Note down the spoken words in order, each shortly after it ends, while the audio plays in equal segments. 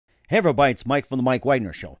Hey everybody, it's Mike from The Mike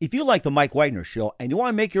Wagner Show. If you like The Mike Wagner Show and you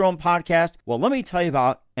want to make your own podcast, well, let me tell you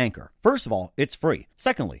about Anchor. First of all, it's free.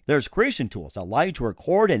 Secondly, there's creation tools that allow you to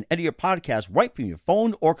record and edit your podcast right from your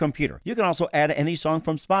phone or computer. You can also add any song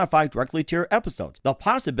from Spotify directly to your episodes. The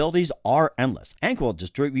possibilities are endless. Anchor will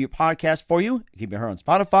distribute your podcast for you. You can be heard on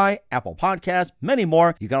Spotify, Apple Podcasts, many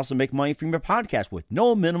more. You can also make money from your podcast with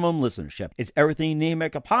no minimum listenership. It's everything you need to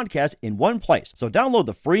make a podcast in one place. So download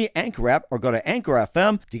the free Anchor app or go to Anchor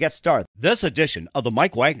FM to get started. This edition of The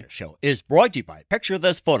Mike Wagner Show is brought to you by Picture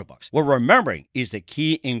This Photo Books, where remembering is the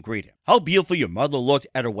key ingredient. How beautiful your mother looked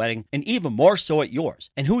at her wedding, and even more so at yours.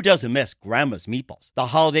 And who doesn't miss Grandma's meatballs? The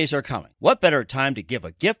holidays are coming. What better time to give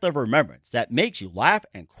a gift of remembrance that makes you laugh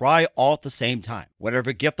and cry all at the same time?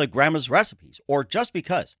 Whatever gift of Grandma's recipes, or just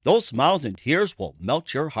because, those smiles and tears will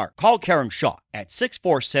melt your heart. Call Karen Shaw at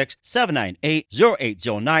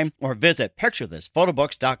 646-798-0809 or visit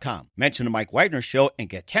picturethisphotobooks.com. Mention the Mike Wagner Show and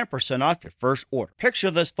get 10% off your first order. Picture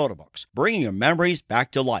This Photo Books, bringing your memories back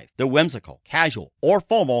to life. They're whimsical, casual, or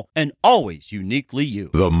formal, and always uniquely you.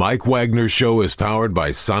 The Mike Wagner Show is powered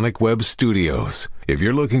by Sonic Web Studios. If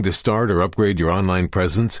you're looking to start or upgrade your online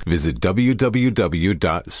presence, visit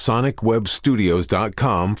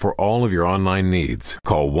www.sonicwebstudios.com for all of your online needs.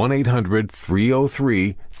 Call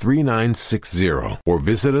 1-800-303-3960 or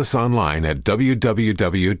visit us online at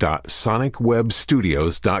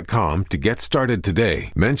www.sonicwebstudios.com to get started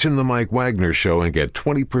today. Mention the Mike Wagner Show and get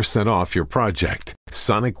 20% off your project.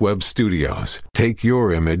 Sonic Web Studios. Take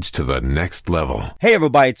your image to the next level. Hey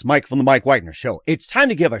everybody, it's Mike from The Mike Wagner Show. It's time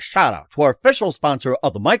to give a shout out to our official sponsor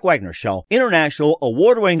of The Mike Wagner Show, international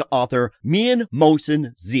award-winning author Mian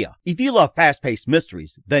Mohsen Zia. If you love fast-paced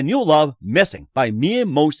mysteries, then you'll love Missing by Mian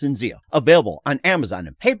Mohsen Zia. Available on Amazon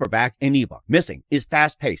in paperback and ebook. Missing is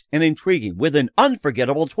fast-paced and intriguing with an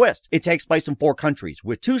unforgettable twist. It takes place in 4 countries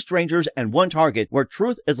with 2 strangers and 1 target where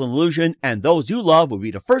truth is an illusion and those you love will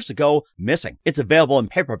be the first to go missing. It's available in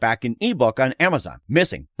paperback and ebook on Amazon.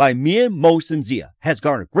 Missing by Mian Mohsen Zia has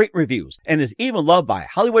garnered great reviews and is even loved by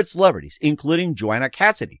Hollywood celebrities including Joanna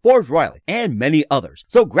Cassidy, Forbes Riley, and many others.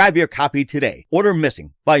 So grab your copy today. Order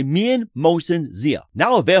Missing by Mian Mohsen Zia,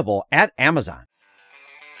 now available at Amazon.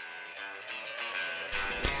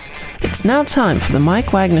 It's now time for the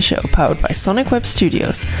Mike Wagner Show, powered by Sonic Web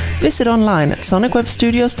Studios. Visit online at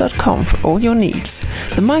sonicwebstudios.com for all your needs.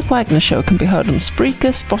 The Mike Wagner Show can be heard on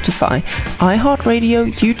Spreaker, Spotify,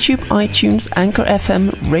 iHeartRadio, YouTube, iTunes, Anchor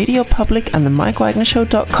FM, Radio Public, and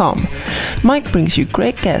themikewagnershow.com. Mike brings you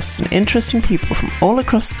great guests and interesting people from all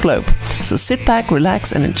across the globe. So sit back,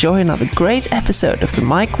 relax, and enjoy another great episode of the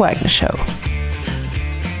Mike Wagner Show.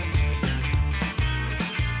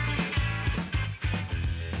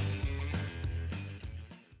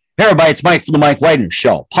 Hey everybody, it's Mike from The Mike Wagner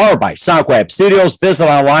Show, powered by Sonic Web Studios. Visit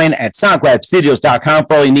online at sonicwebstudios.com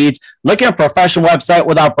for all your needs. Looking at a professional website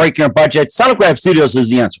without breaking your budget? Sonic Web Studios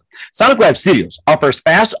is the answer. Sonic Web Studios offers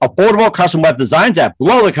fast, affordable custom web designs that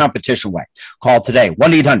blow the competition away. Call today,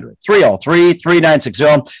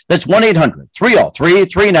 1-800-303-3960. That's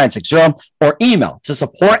 1-800-303-3960. Or email to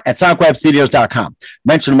support@sonicwebstudios.com.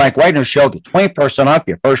 Mention the Mike Wagner Show, get 20% off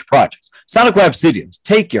your first project. Sonic Web Studios,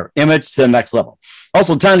 take your image to the next level.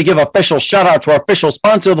 Also, time to give an official shout out to our official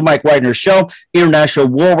sponsor of the Mike Wagner Show, international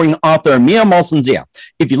award-winning author Mian Mohsen Zia.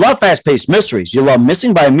 If you love fast-paced mysteries, you love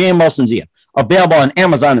Missing by Mian Mohsen Zia. Available on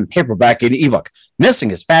Amazon in paperback and ebook.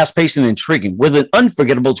 Missing is fast-paced and intriguing with an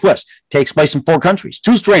unforgettable twist. Takes place in 4 countries,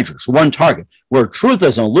 2 strangers, 1 target, where truth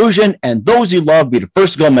is an illusion and those you love be the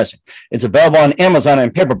first to go missing. It's available on Amazon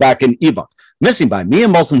in paperback and ebook. Missing by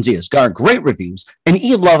Mian Mohsen Zia has garnered great reviews and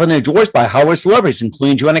even loved and enjoyed by Hollywood celebrities,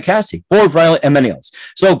 including Joanna Cassidy, Forbes Riley, and many others.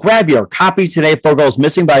 So grab your copy today for Goes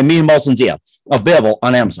Missing by Mian Mohsen Zia, available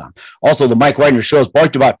on Amazon. Also, the Mike Wagner Show is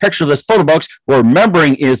brought to you by Picture This Photo Books, where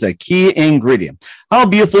remembering is the key ingredient. How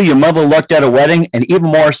beautiful your mother looked at a wedding, and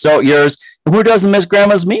even more so at yours. And who doesn't miss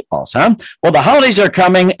Grandma's meatballs, huh? Well, the holidays are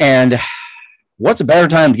coming, and what's a better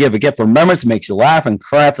time to give a gift for remembrance that makes you laugh and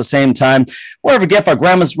cry at the same time? Whatever gift for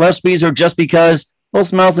Grandma's recipes or just because those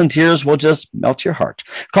smiles and tears will just melt your heart.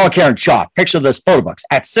 Call Karen Shaw. Picture This Photo Books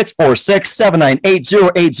at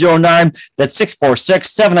 646-798-0809. That's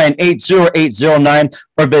 646-798-0809.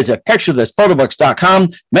 Or visit picturethisphotobooks.com.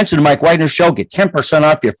 Mention the Mike Wagner Show. Get 10%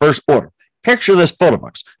 off your first order. Picture This Photo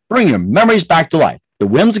Books. Bring your memories back to life. The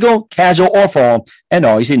whimsical, casual, or formal, and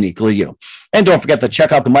always uniquely you. And don't forget to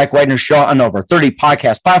check out the Mike Wagner Show on over 30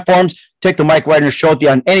 podcast platforms. Take the Mike Wagner Show with you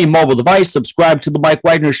on any mobile device. Subscribe to the Mike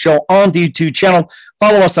Wagner Show on the YouTube channel.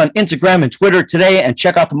 Follow us on Instagram and Twitter today, and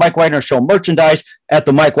check out the Mike Wagner Show merchandise at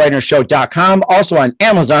themikewagnershow.com. Also on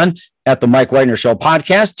Amazon, at the Mike Wagner Show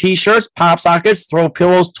podcast. T-shirts, pop sockets, throw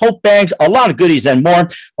pillows, tote bags, a lot of goodies and more.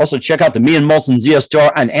 Also, check out the Me and Molson Zia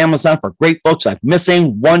store on Amazon for great books like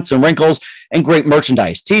Missing, Once, and Wrinkles, and great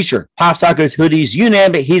merchandise. T-shirts, pop sockets, hoodies, you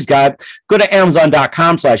name it, he's got it. Go to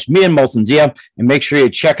Amazon.com/Me and Molson Zia and make sure you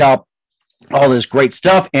check out all this great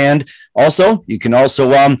stuff. And also, you can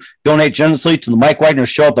also donate generously to the Mike Wagner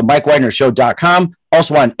Show at the MikeWagnerShow.com.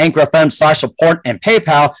 Also on Anchor FM/support and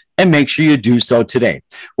PayPal. And make sure you do so today.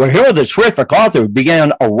 We're here with a terrific author who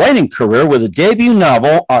began a writing career with a debut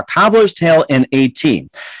novel, A Cobbler's Tale in 18.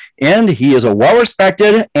 And he is a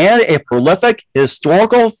well-respected and a prolific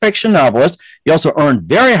historical fiction novelist. He also earned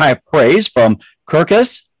very high praise from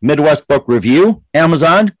Kirkus, Midwest Book Review,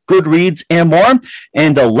 Amazon, Goodreads, and more.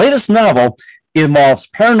 And the latest novel involves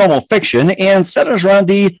paranormal fiction and centers around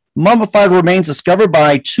the mummified remains discovered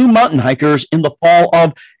by two mountain hikers in the fall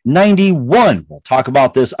of 91. We'll talk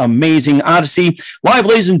about this amazing odyssey. Live,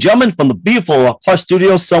 ladies and gentlemen, from the beautiful Plus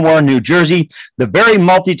Studios somewhere in New Jersey, the very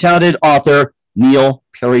multi-talented author, Neil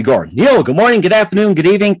Perry Gordon. Neil, good morning, good afternoon, good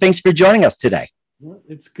evening. Thanks for joining us today. Well,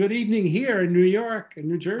 it's good evening here in New York and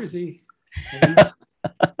New Jersey.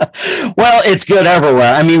 Well, it's good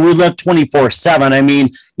everywhere. I mean, we live 24/7. I mean,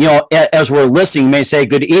 as we're listening, you may say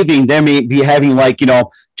good evening. They may be having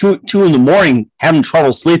two in the morning, having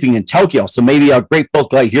trouble sleeping in Tokyo. So maybe a great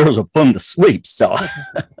book like yours will put them to sleep. So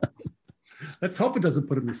let's hope it doesn't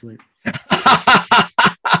put them to sleep.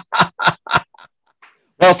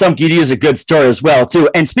 Well, some could use a good story as well, too.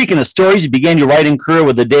 And speaking of stories, you began your writing career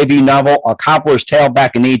with the debut novel, A Cobbler's Tale,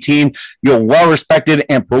 back in 18. You're a well-respected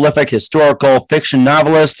and prolific historical fiction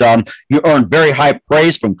novelist. You earned very high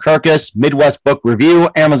praise from Kirkus, Midwest Book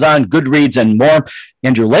Review, Amazon, Goodreads, and more.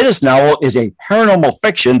 And your latest novel is a paranormal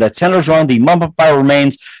fiction that centers around the mummified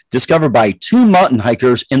remains discovered by two mountain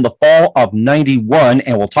hikers in the fall of 91.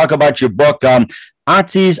 And we'll talk about your book,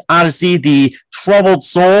 Otzi's Odyssey, the troubled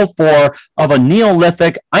soul of a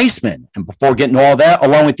Neolithic Iceman. And before getting to all that,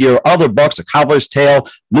 along with your other books, A Cobbler's Tale,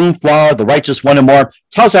 Moonflower, The Righteous One, and more,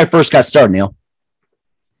 tell us how I first got started, Neil.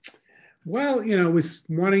 Well, I was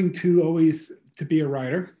wanting to be a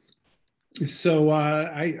writer. So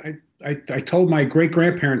I told my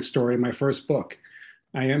great-grandparents' story in my first book.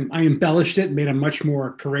 I embellished it, made them much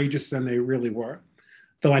more courageous than they really were,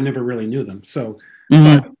 though I never really knew them. So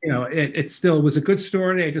but, it still was a good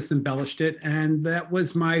story. I just embellished it. And that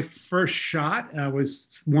was my first shot. I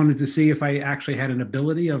wanted to see if I actually had an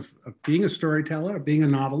ability of being a storyteller, of being a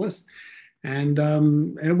novelist. And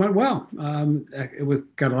it went well.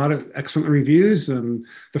 It got a lot of excellent reviews. And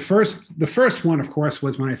the first one, of course,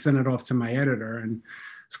 was when I sent it off to my editor, and I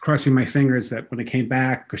was crossing my fingers that when it came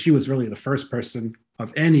back, because she was really the first person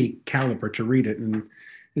of any caliber to read it. And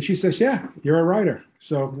she says, "Yeah, you're a writer."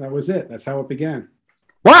 So that was it. That's how it began.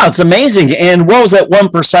 Wow, it's amazing. And what was that one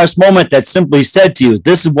precise moment that simply said to you,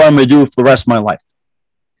 this is what I'm going to do for the rest of my life?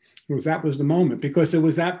 That was the moment, because it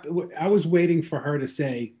was that I was waiting for her to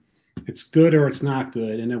say it's good or it's not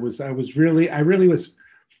good. And I really was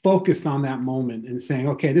focused on that moment and saying,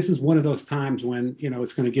 okay, this is one of those times when,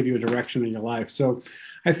 it's going to give you a direction in your life. So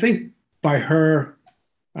I think by her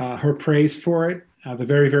praise for it, the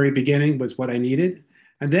very, very beginning was what I needed.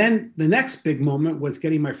 And then the next big moment was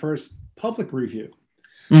getting my first public review.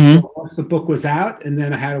 Mm-hmm. So once the book was out, and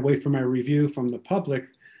then I had to wait for my review from the public,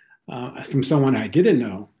 from someone I didn't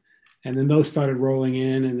know, and then those started rolling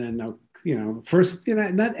in. And then first,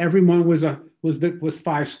 not everyone was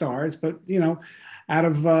 5 stars, but out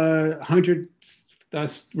of 100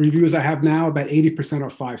 reviews I have now, about 80% are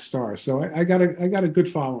 5 stars. So I got a good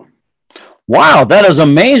following. Wow, that is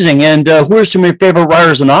amazing. And who are some of your favorite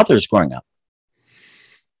writers and authors growing up?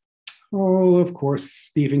 Oh, of course,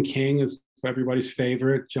 Stephen King is everybody's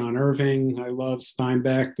favorite. John Irving, I love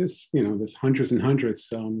Steinbeck. There's hundreds and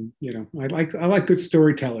hundreds. I like good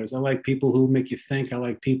storytellers. I like people who make you think. I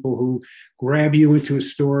like people who grab you into a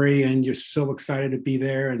story and you're so excited to be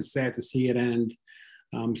there and sad to see it end.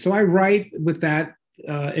 So I write with that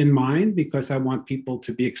in mind, because I want people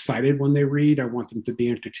to be excited when they read. I want them to be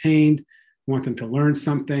entertained. I want them to learn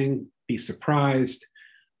something, be surprised,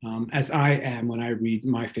 as I am when I read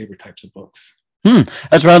my favorite types of books.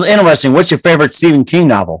 That's rather interesting. What's your favorite Stephen King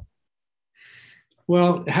novel?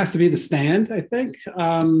 Well, it has to be The Stand, I think.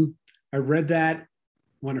 I read that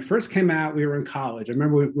when it first came out. We were in college. I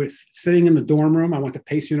remember we were sitting in the dorm room. I went to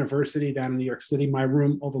Pace University down in New York City. My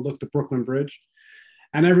room overlooked the Brooklyn Bridge.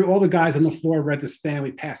 And all the guys on the floor read The Stand.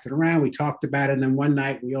 We passed it around. We talked about it. And then one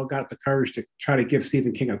night, we all got the courage to try to give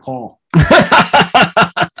Stephen King a call.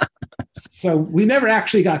 So we never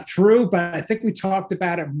actually got through, but I think we talked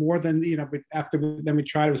about it more than, then we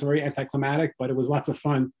tried. It was very anticlimactic, but it was lots of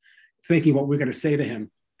fun thinking what we were going to say to him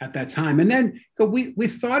at that time. And then we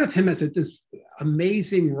thought of him as this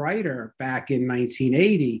amazing writer back in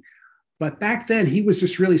 1980. But back then, he was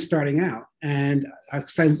just really starting out. And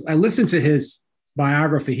I listened to his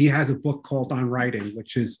biography. He has a book called On Writing,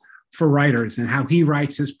 which is for writers and how he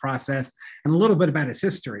writes his process and a little bit about his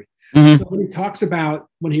history. Mm-hmm. So when he talks about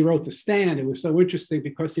when he wrote The Stand, it was so interesting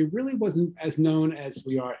because he really wasn't as known as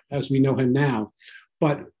we know him now.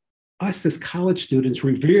 But us as college students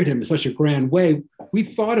revered him in such a grand way. We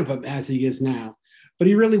thought of him as he is now, but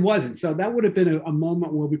he really wasn't. So that would have been a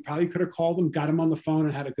moment where we probably could have called him, got him on the phone,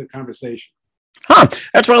 and had a good conversation. Huh,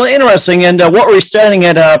 that's really interesting. And what were you studying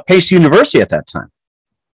at Pace University at that time?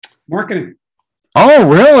 Marketing. Oh,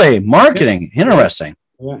 really? Marketing. Yeah. Interesting.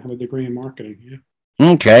 Yeah, I have a degree in marketing. Yeah.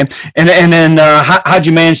 Okay. And then how'd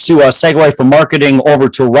you manage to segue from marketing over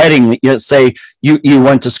to writing? You say you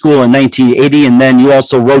went to school in 1980 and then you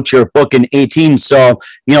also wrote your book in 18. So,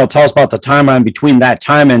 tell us about the timeline between that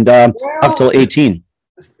time and up till 18.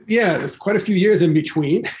 Yeah, there's quite a few years in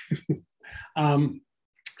between.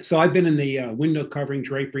 So I've been in the window covering,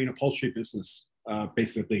 drapery, and upholstery business,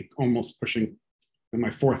 basically almost pushing in my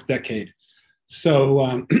fourth decade.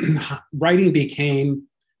 So writing became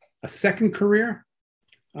a second career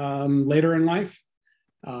later in life.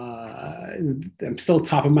 I'm still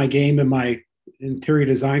top of my game in my interior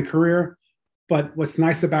design career. But what's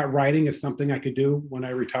nice about writing is something I could do when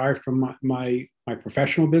I retire from my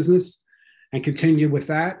professional business and continue with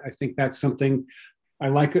that. I think that's something I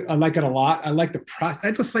like it a lot. I like the process.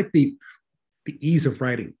 I just like the ease of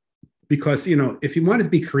writing because, if you wanted to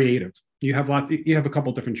be creative, you have a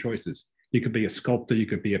couple different choices. You could be a sculptor, you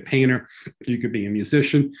could be a painter, you could be a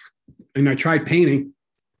musician. And I tried painting.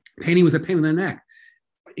 Painting was a pain in the neck.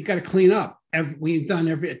 You got to clean up. We've done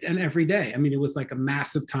every day. I mean, it was like a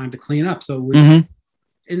massive time to clean up. So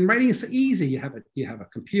in writing, it's easy. You have a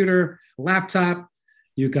computer, a laptop,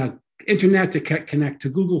 you got internet to connect to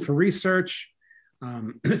Google for research.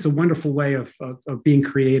 It's a wonderful way of being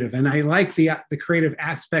creative. And I like the creative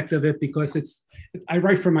aspect of it because I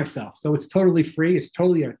write for myself. So it's totally free. It's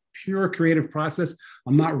totally a pure creative process.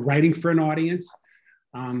 I'm not writing for an audience.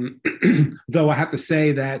 Though I have to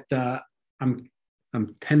say that I'm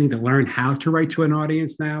tending to learn how to write to an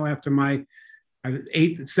audience now after I have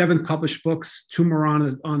 7 published books, 2 more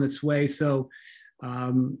on its way. So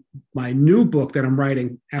my new book that I'm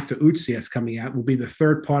writing after Utsi is coming out will be the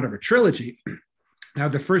third part of a trilogy. I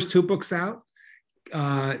have the first 2 books out,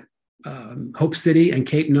 Hope City and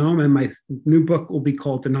Cape Nome, and my new book will be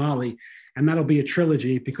called Denali, and that'll be a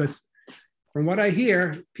trilogy because from what I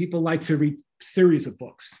hear, people like to read series of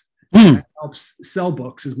books. That helps sell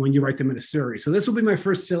books is when you write them in a series. So this will be my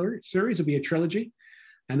first series. It'll be a trilogy,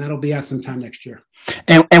 and that'll be out sometime next year.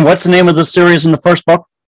 And what's the name of the series in the first book?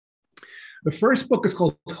 The first book is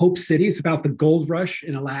called Hope City. It's about the gold rush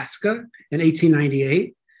in Alaska in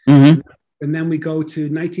 1898. Mm-hmm. And then we go to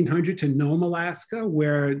 1900 to Nome, Alaska,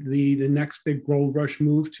 where the next big gold rush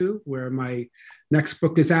moved to, where my next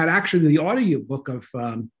book is out. Actually, the audio book of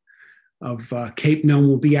Cape Nome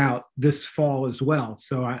will be out this fall as well.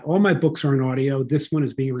 So all my books are in audio. This one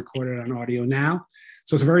is being recorded on audio now.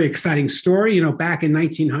 So it's a very exciting story. Back in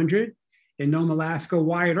 1900 in Nome, Alaska,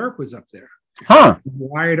 Wyatt Earp was up there. Huh.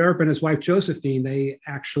 Wyatt Earp and his wife Josephine, they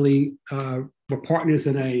actually were partners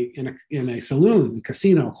in a saloon, a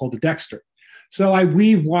casino called the Dexter. So I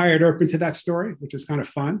weave Wyatt Earp into that story, which is kind of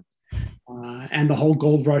fun. And the whole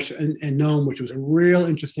gold rush in Nome, which was a real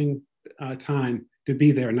interesting time to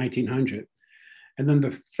be there in 1900. And then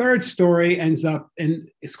the third story ends up, and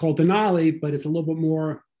it's called Denali, but it's a little bit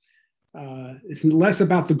more, it's less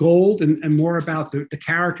about the gold and more about the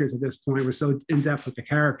characters at this point. We're so in depth with the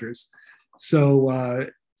characters. So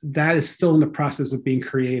that is still in the process of being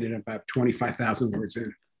created, about 25,000 words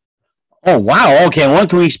in. Oh, wow. Okay. And when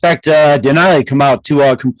can we expect Denali to come out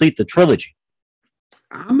to complete the trilogy?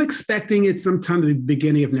 I'm expecting it sometime at the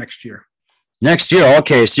beginning of next year. Next year.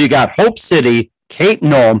 Okay. So you got Hope City, Cape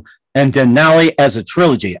Nome, and Denali as a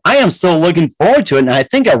trilogy. I am still looking forward to it. And I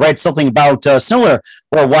think I read something about similar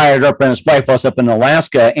where Wyatt Earp and his wife was up in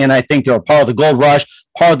Alaska. And I think they were part of the gold rush,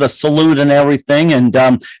 part of the salute and everything. And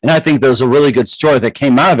I think there's a really good story that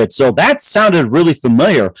came out of it. So that sounded really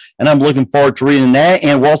familiar. And I'm looking forward to reading that.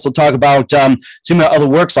 And we'll also talk about some of the other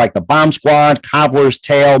works like The Bomb Squad, Cobbler's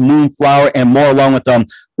Tale, Moonflower, and more along with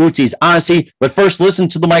Utsi's Odyssey. But first, listen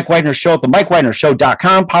to The Mike Wagner Show at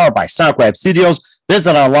themikewagnershow.com, powered by Sonic Web Studios.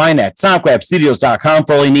 Visit online at sonicwebstudios.com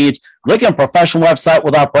for all your needs. Look at a professional website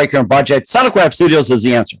without breaking your budget. Sonic Web Studios is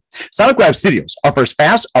the answer. Sonic Web Studios offers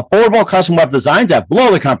fast, affordable custom web designs that blow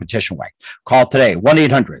the competition away. Call today,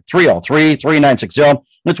 1-800-303-3960.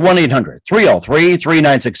 It's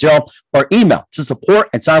 1-800-303-3960 or email to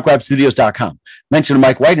support@sonicwebstudios.com. Mention the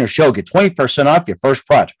Mike Wagner Show. Get 20% off your first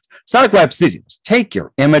project. Sonic Web Studios, take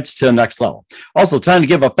your image to the next level. Also, time to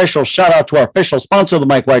give official shout out to our official sponsor of the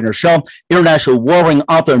Mike Wagner Show, international warring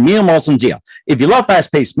author Mia Molson-Zia. If you love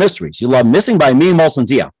fast-paced mysteries, you love Missing by Mia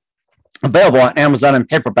Molson-Zia. Available on Amazon in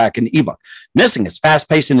paperback and ebook. Missing is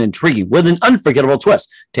fast-paced and intriguing with an unforgettable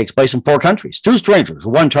twist. Takes place in 4 countries, 2 strangers,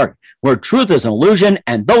 1 target, where truth is an illusion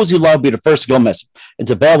and those you love be the first to go missing.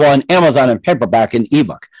 It's available on Amazon in paperback and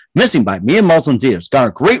ebook. Missing by Mia Molson-Zia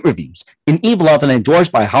garnered great reviews and even often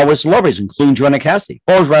endorsed by Hollywood celebrities, including Joanna Cassidy,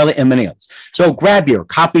 Forrest Riley, and many others. So grab your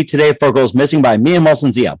copy today for Goes Missing by Mia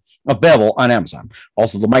Molson-Zia. Available on Amazon.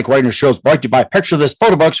 Also, the Mike Wagner Show is brought to you by Picture This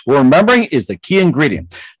Photo Books, where remembering is the key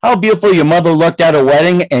ingredient. How beautiful your mother looked at a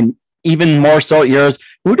wedding, and even more so at yours.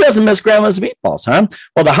 Who doesn't miss grandma's meatballs, huh?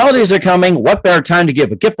 Well, the holidays are coming. What better time to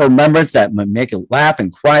give a gift for remembrance that might make you laugh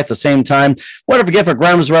and cry at the same time? Whatever gift for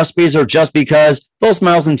grandma's recipes or just because those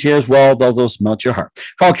smiles and tears, well, those melt your heart.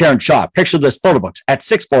 Call Karen Shaw. Picture This Photo Books at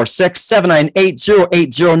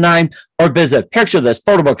 646-798-0809 or visit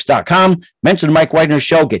picturethisphotobooks.com. Mention the Mike Wagner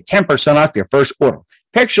Show. Get 10% off your first order.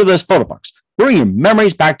 Picture This Photo Books. Bring your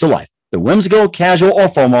memories back to life. The whimsical, casual, or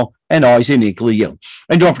formal, and always uniquely you.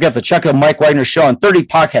 And don't forget to check out Mike Wagner Show on 30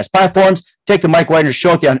 podcast platforms. Take the Mike Wagner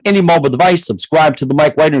Show with you on any mobile device. Subscribe to the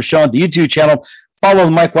Mike Wagner Show on the YouTube channel. Follow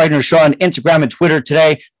the Mike Wagner Show on Instagram and Twitter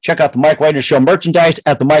today. Check out the Mike Wagner Show merchandise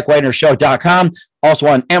at themikewagnershow.com. Also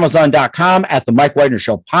on Amazon.com at the Mike Wagner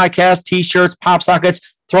Show podcast, t-shirts, pop sockets,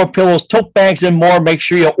 throw pillows, tote bags, and more. Make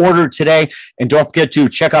sure you order today. And don't forget to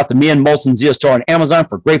check out the Mia Molson-Zia store on Amazon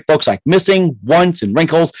for great books like Missing, Once, and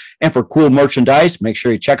Wrinkles. And for cool merchandise, make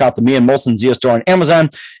sure you check out the Mia Molson-Zia store on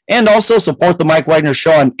Amazon. And also support the Mike Wagner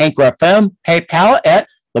Show on Anchor FM, PayPal at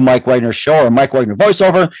the Mike Wagner Show or Mike Wagner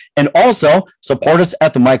voiceover. And also support us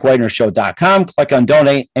at the MikeWagnerShow.com. Click on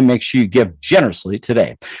donate and make sure you give generously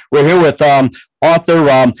today. We're here with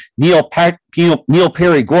author Neil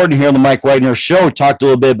Perry Gordon here on the Mike Wagner Show. We talked a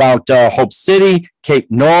little bit about Hope City, Cape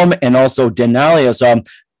Nome, and also Denali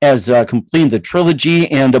as completing the trilogy.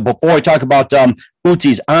 And before I talk about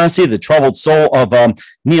Bootsy's Honesty, the Troubled Soul of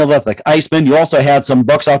Neolithic Iceman, you also had some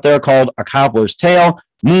books out there called A Cobbler's Tale,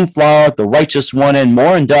 Moonflower, The Righteous One, and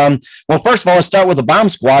more. And well, first of all, let's start with the Bomb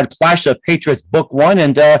Squad, Clash of Patriots, Book 1,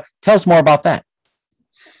 and tell us more about that.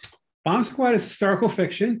 Bomb Squad is historical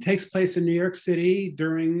fiction. Takes place in New York City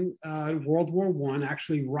during World War I,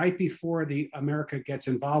 actually right before the America gets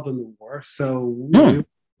involved in the war. So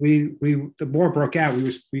the war broke out.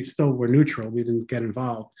 We still were neutral. We didn't get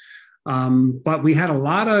involved, but we had a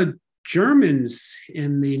lot of Germans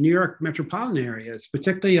in the New York metropolitan areas,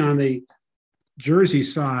 particularly on the Jersey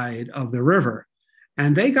side of the river,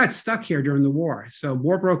 and they got stuck here during the war. So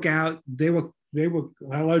war broke out. They were a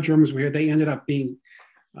lot of Germans were here. They ended up being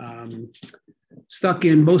stuck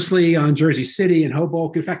in mostly on Jersey City and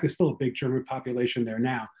Hoboken. In fact, there's still a big German population there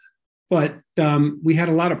now. But we had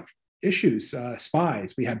a lot of issues,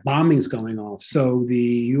 spies. We had bombings going off. So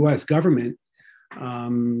the U.S. government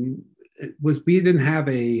we didn't have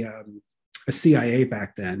a CIA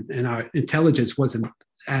back then, and our intelligence wasn't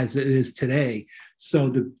as it is today. So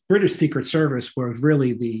the British Secret Service were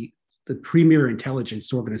really the premier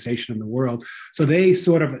intelligence organization in the world. So they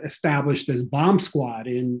sort of established this bomb squad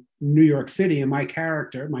in New York City. And my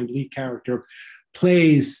lead character,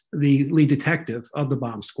 plays the lead detective of the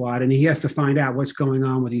bomb squad. And he has to find out what's going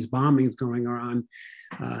on with these bombings going on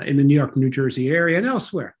in the New York, New Jersey area and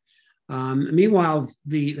elsewhere. Meanwhile,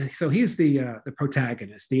 so he's the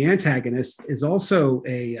protagonist. The antagonist is also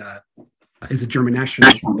is a German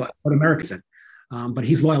national, but American. But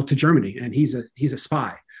he's loyal to Germany, and he's a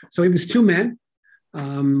spy. So there's 2 men,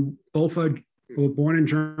 both were born in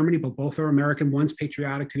Germany, but both are American. One's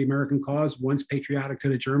patriotic to the American cause, one's patriotic to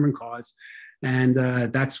the German cause, and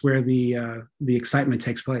that's where the excitement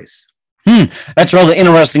takes place. That's really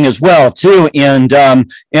interesting as well, too, and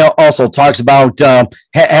also talks about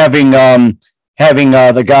having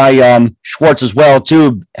the guy Schwartz as well,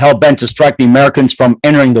 too, hell bent to strike the Americans from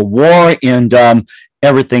entering the war and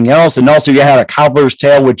everything else. And also you had A Cobbler's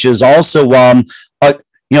Tale, which is also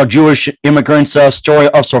Jewish immigrants' story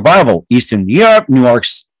of survival, Eastern Europe, New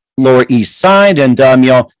York's Lower East Side, and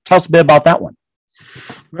tell us a bit about that one.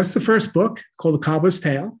 That's the first book, called A Cobbler's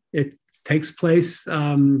Tale. It takes place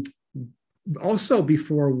also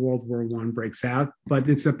before World War I breaks out, but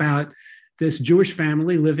it's about this Jewish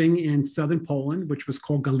family living in southern Poland, which was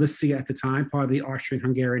called Galicia at the time, part of the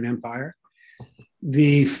Austrian-Hungarian Empire.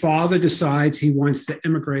 The father decides he wants to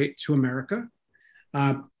immigrate to America.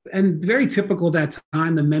 And very typical of that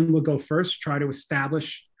time, the men would go first, try to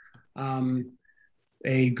establish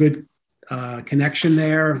a good connection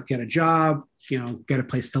there, get a job, get a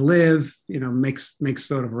place to live, make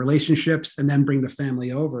sort of relationships, and then bring the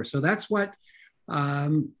family over. So that's what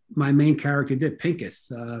my main character did,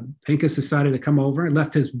 Pincus. Pincus decided to come over and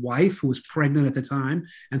left his wife, who was pregnant at the time,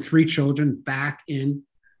 and 3 children back in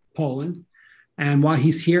Poland. And while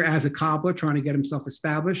he's here as a cobbler trying to get himself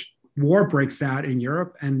established, war breaks out in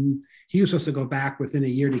Europe, and he was supposed to go back within a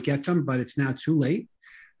year to get them, but it's now too late.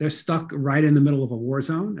 They're stuck right in the middle of a war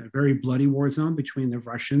zone, a very bloody war zone between the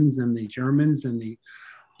Russians and the Germans and the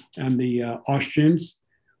Austrians.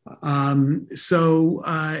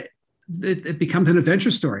 It becomes an adventure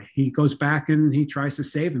story. He goes back and he tries to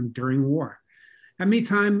save him during war. And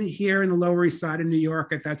meantime, here in the Lower East Side of New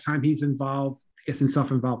York, at that time, gets himself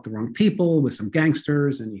involved with the wrong people, with some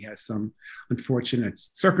gangsters, and he has some unfortunate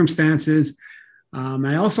circumstances.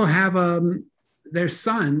 I also have their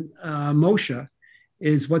son, Moshe,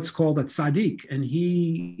 is what's called a tzaddik, and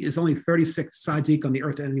he is only 36 tzaddik on the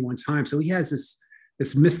earth at any one time. So he has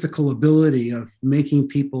this mystical ability of making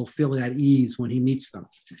people feel at ease when he meets them,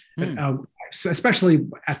 especially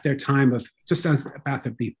at their time of just as about to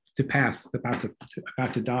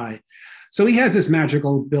die. So he has this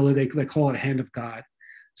magical ability. They call it hand of God.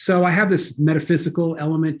 So I have this metaphysical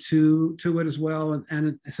element to it as well,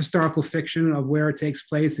 and it's historical fiction of where it takes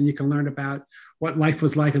place, and you can learn about what life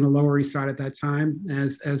was like in the Lower East Side at that time,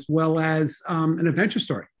 as well as an adventure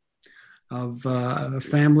story of a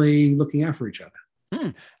family looking out for each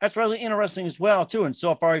other. That's really interesting as well, too. And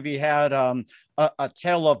so far, you had a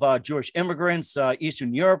tale of Jewish immigrants,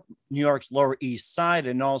 Eastern Europe, New York's Lower East Side,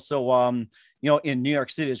 and also, in New York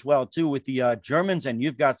City as well, too, with the Germans. And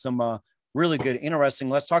you've got some really good, interesting.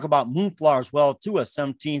 Let's talk about Moonflower as well, too, a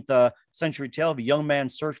 17th century tale of a young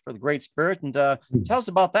man's search for the Great Spirit. And tell us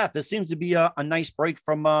about that. This seems to be a nice break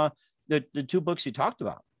from the 2 books you talked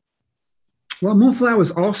about. Well, Moonflower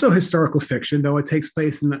is also historical fiction, though it takes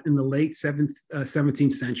place in the late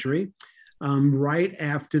 17th century, right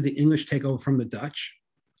after the English take over from the Dutch.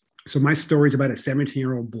 So my story is about a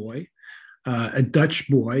 17-year-old boy, a Dutch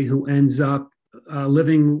boy who ends up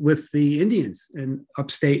living with the Indians in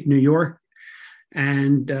upstate New York.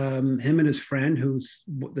 And him and his friend, who's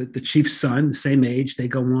the chief's son, the same age, they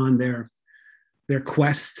go on their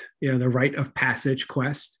quest, the rite of passage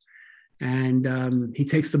quest. And he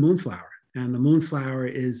takes the Moonflower. And the Moonflower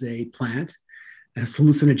is a plant, a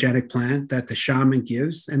hallucinogenic plant that the shaman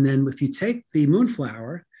gives. And then if you take the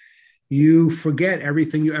Moonflower, you forget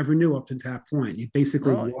everything you ever knew up to that point. You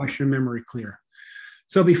basically wash your memory clear.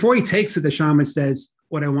 So before he takes it, the shaman says,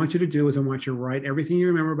 what I want you to do is I want you to write everything you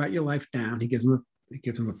remember about your life down. He gives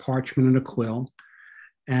him a parchment and a quill.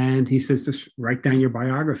 And he says, just write down your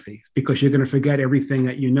biography because you're going to forget everything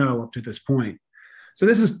that you know up to this point. So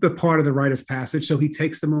this is the part of the rite of passage. So he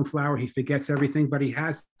takes the Moonflower, he forgets everything, but he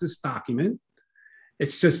has this document.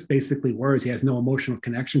 It's just basically words. He has no emotional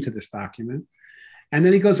connection to this document. And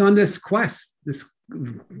then he goes on this quest, this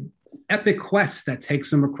epic quest that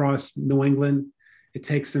takes him across New England. It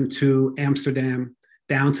takes him to Amsterdam,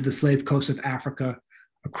 down to the slave coast of Africa,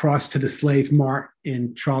 across to the slave mart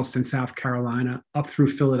in Charleston, South Carolina, up through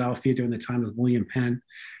Philadelphia during the time of William Penn,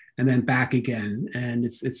 and then back again. And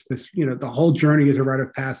it's this, the whole journey is a rite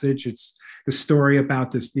of passage. It's the story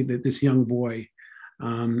about this young boy.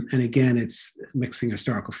 And again, it's mixing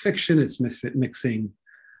historical fiction. It's mixing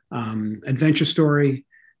adventure story,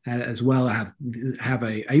 as well. I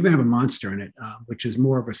even have a monster in it, which is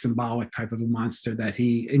more of a symbolic type of a monster that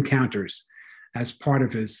he encounters as part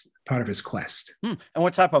of his quest. And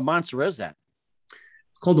what type of monster is that?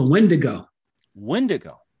 It's called a Wendigo.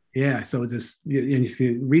 Wendigo. Yeah. So if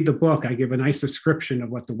you read the book, I give a nice description of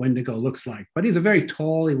what the Wendigo looks like. But he's a very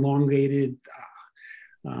tall, elongated,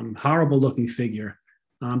 horrible-looking figure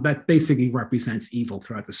that basically represents evil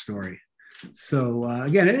throughout the story. So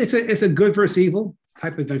again, it's a good versus evil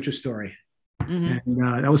type of adventure story. Mm-hmm.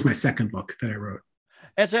 And that was my second book that I wrote.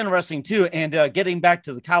 That's interesting too. And getting back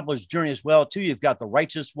to the cobbler's journey as well too, you've got the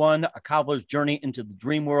righteous one, a cobbler's journey into the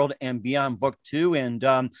dream world and beyond, book 2.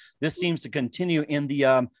 And this seems to continue in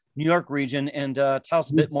the New York region. And tell us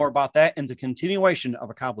a bit more about that and the continuation of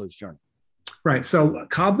a cobbler's journey. Right. So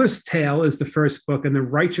Cobbler's Tale is the first book, and the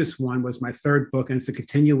Righteous One was my third book, and it's a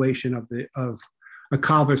continuation of A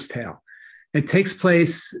Cobbler's Tale. It takes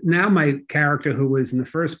place now. My character, who was in the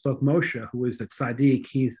first book, Moshe, who was the tzaddik,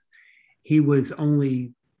 he was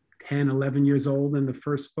only 10, 11 years old in the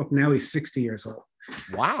first book. Now he's 60 years old.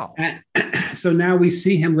 Wow. And so now we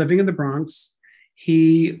see him living in the Bronx.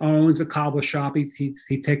 He owns a cobbler shop.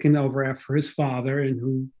 He's taken over after his father,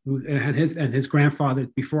 and his grandfather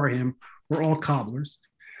before him were all cobblers.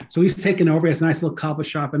 So he's taken over. He has a nice little cobbler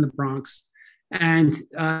shop in the Bronx. And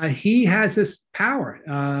he has this power,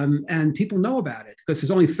 and people know about it because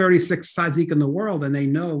there's only 36 tzaddik in the world, and they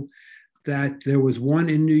know that there was one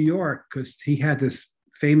in New York because he had this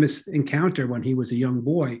famous encounter when he was a young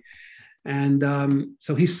boy. And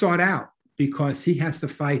so he's sought out because he has to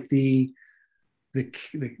fight the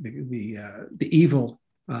evil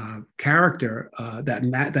character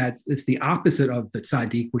that is the opposite of the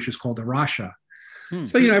tzaddik, which is called the rasha.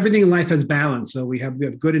 So, everything in life has balance. So we have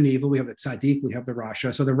good and evil. We have the tzaddik, we have the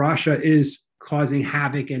rasha. So the rasha is causing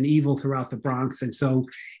havoc and evil throughout the Bronx. And so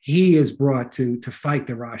he is brought to fight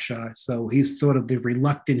the rasha. So he's sort of the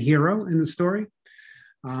reluctant hero in the story.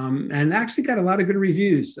 And actually got a lot of good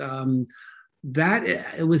reviews.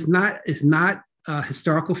 It's not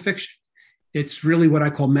historical fiction. It's really what I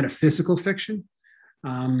call metaphysical fiction.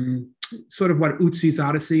 Sort of what Utzi's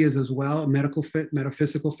Odyssey is as well,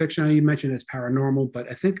 metaphysical fiction. I know you mentioned it's paranormal,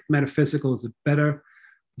 but I think metaphysical is a better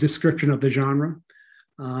description of the genre.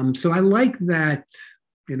 So I like that,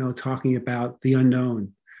 talking about the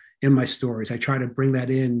unknown in my stories. I try to bring that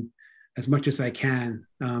in as much as I can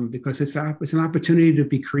because it's an opportunity to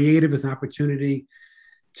be creative. It's an opportunity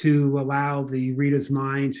to allow the reader's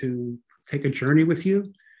mind to take a journey with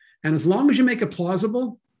you. And as long as you make it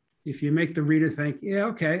plausible, if you make the reader think, yeah,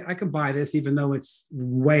 okay, I can buy this, even though it's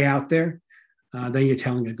way out there, then you're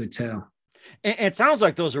telling a good tale. And it sounds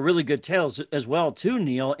like those are really good tales as well, too,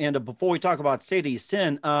 Neil. And before we talk about Sadie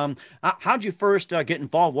Sin, how'd you first get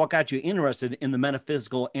involved? What got you interested in the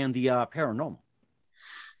metaphysical and the paranormal?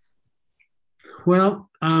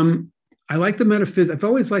 Well, I like the metaphysical. I've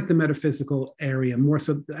always liked the metaphysical area more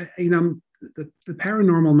so. The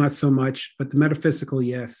paranormal, not so much, but the metaphysical,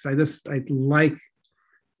 yes. I like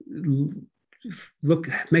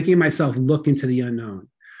making myself look into the unknown.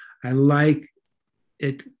 I like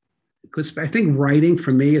it because I think writing for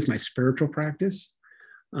me is my spiritual practice.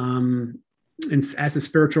 And as a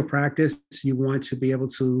spiritual practice, you want to be able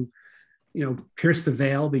to, pierce the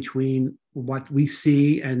veil between what we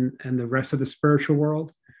see and the rest of the spiritual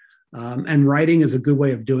world. And writing is a good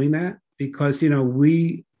way of doing that because,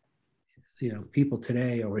 people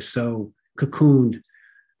today are so cocooned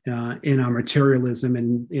in our materialism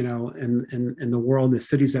and, in the world, the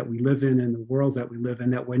cities that we live in and the worlds that we live in,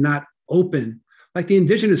 that we're not open, like the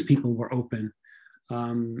indigenous people were open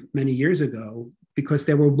many years ago because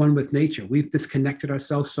they were one with nature. We've disconnected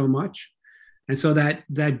ourselves so much. And so that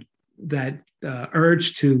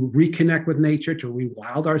urge to reconnect with nature, to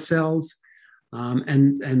rewild ourselves,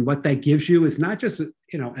 and what that gives you is not just, a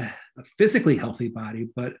physically healthy body,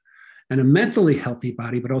 and a mentally healthy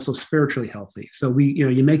body, but also spiritually healthy. So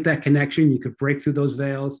you make that connection, you could break through those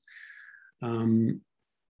veils.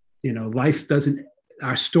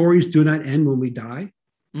 Our stories do not end when we die.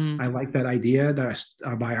 I like that idea that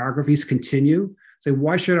our biographies continue. So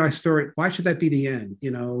why should that be the end?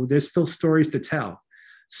 There's still stories to tell.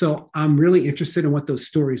 So I'm really interested in what those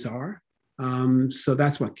stories are. So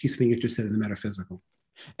that's what keeps me interested in the metaphysical.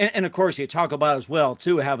 And of course, you talk about as well,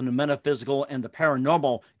 too, having the metaphysical and the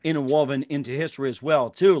paranormal interwoven into history as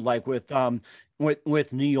well, too, like with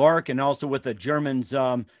New York and also with the Germans,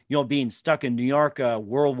 being stuck in New York,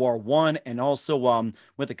 World War I, and also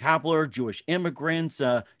with the Kepler, Jewish immigrants,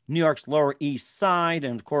 New York's Lower East Side,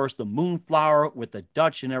 and of course, the Moonflower with the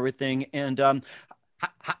Dutch and everything. And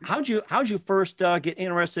how'd you first get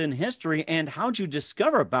interested in history, and how'd you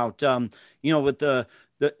discover about, or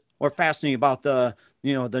fascinating about the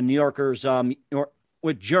New Yorkers,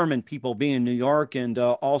 with German people being in New York, and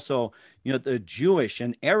also, the Jewish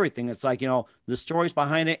and everything. It's like, the stories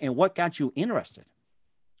behind it, and what got you interested?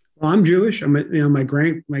 Well, I'm Jewish. My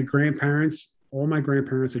grandparents, all my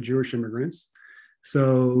grandparents are Jewish immigrants.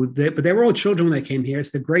 So but they were all children when they came here.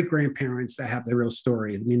 It's the great grandparents that have the real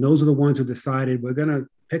story. I mean, those are the ones who decided we're going to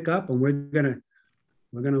pick up and we're going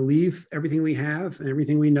to leave everything we have and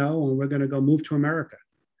everything we know, and we're going to go move to America.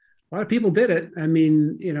 A lot of people did it. I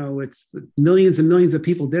mean, it's millions and millions of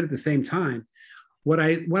people did it at the same time. What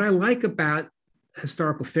I like about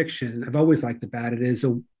historical fiction, I've always liked about it, is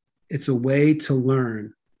it's a way to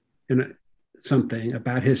learn something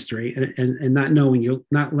about history and not knowing you're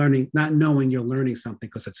learning something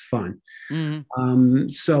because it's fun. Mm-hmm.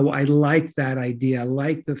 So I like that idea. I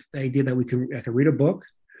like the idea that I can read a book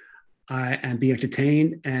and be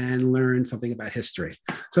entertained and learn something about history.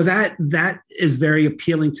 So that is very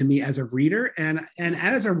appealing to me as a reader, and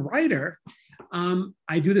as a writer,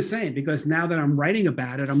 I do the same, because now that I'm writing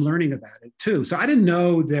about it, I'm learning about it too. So I didn't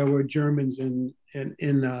know there were Germans in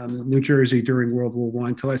New Jersey during World War I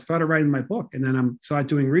until I started writing my book, and then I started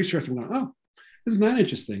doing research and going, oh, isn't that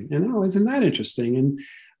interesting? And oh, isn't that interesting?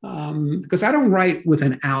 And because I don't write with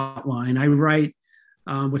an outline, I write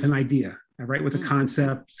with an idea. I write with a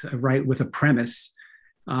concept, I write with a premise,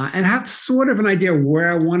 and have sort of an idea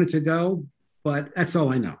where I want it to go, but that's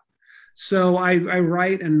all I know. So I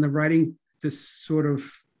write, and the writing just sort of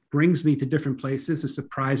brings me to different places. It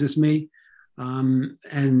surprises me. And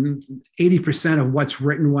 80% of what's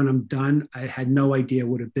written when I'm done, I had no idea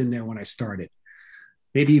would have been there when I started.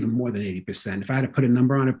 Maybe even more than 80%. If I had to put a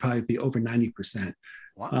number on it, it'd probably be over 90%.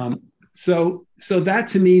 Wow. So that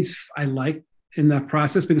to me, I like in that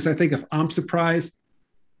process, because I think if I'm surprised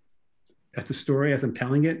at the story as I'm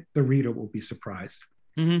telling it, the reader will be surprised.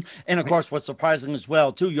 Mm-hmm. And of course, what's surprising as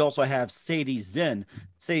well, too, you also have Sadie Sin,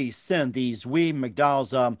 the Zwi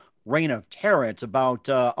McDowell's Reign of Terror. It's about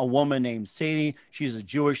a woman named Sadie. She's a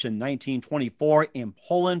Jewish in 1924 in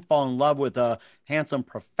Poland, fall in love with a handsome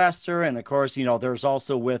professor. And of course, there's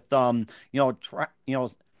also with,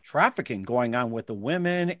 trafficking going on with the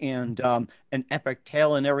women, and an epic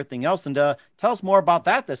tale and everything else. And tell us more about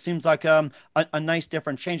that. That seems like a nice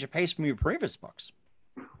different change of pace from your previous books.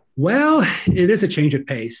 Well, it is a change of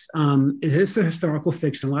pace. It is a historical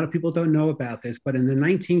fiction. A lot of people don't know about this, but in the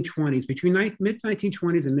 1920s, between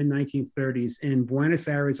mid-1920s and mid-1930s in Buenos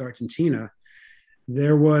Aires, Argentina,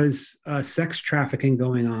 there was sex trafficking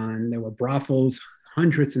going on. There were brothels,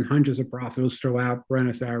 hundreds and hundreds of brothels throughout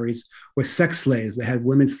Buenos Aires with sex slaves. They had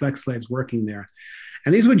women sex slaves working there.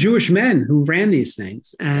 And these were Jewish men who ran these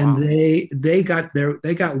things. And wow. they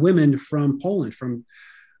got women from Poland, from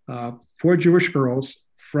poor Jewish girls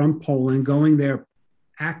from Poland, going there,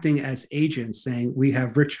 acting as agents, saying, we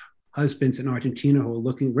have rich husbands in Argentina who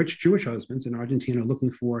are rich Jewish husbands in Argentina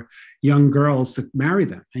looking for young girls to marry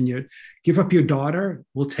them. And you give up your daughter,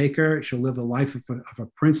 we'll take her. She'll live the life of a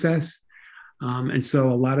princess. And so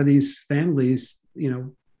a lot of these families,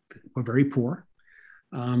 were very poor,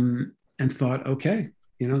 and thought, okay,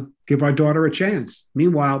 give our daughter a chance.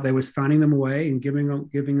 Meanwhile, they were signing them away and giving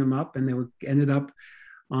them up, and they ended up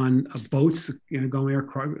on boats, going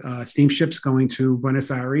across steamships going to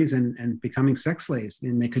Buenos Aires and becoming sex slaves,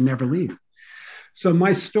 and they could never leave. So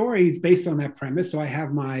my story is based on that premise. So I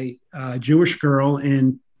have my Jewish girl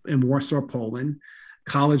in Warsaw, Poland,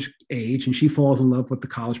 college age, and she falls in love with the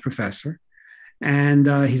college professor. And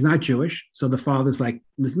he's not Jewish. So the father's like,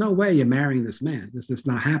 there's no way you're marrying this man. This is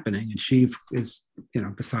not happening. And she is,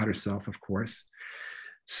 beside herself, of course.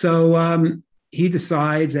 So he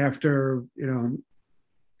decides after,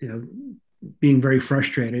 being very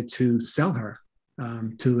frustrated, to sell her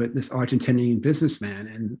to this Argentinian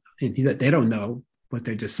businessman. And they don't know what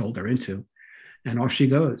they just sold her into. And off she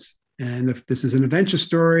goes. And if this is an adventure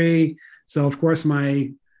story, so of course my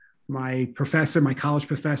college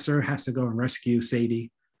professor has to go and rescue Sadie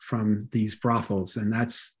from these brothels, and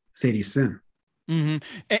that's Sadie's Sin. Mm-hmm.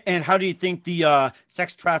 And how do you think the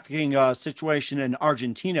sex trafficking situation in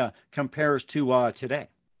Argentina compares to today?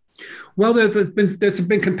 Well, there's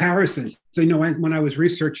been comparisons. So, when I was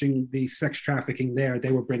researching the sex trafficking there,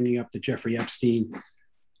 they were bringing up the Jeffrey Epstein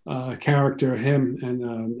character, him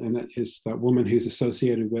and that woman he's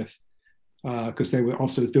associated with, because they were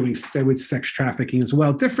also doing sex trafficking as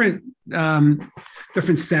well. Different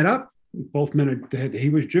setup. Both men he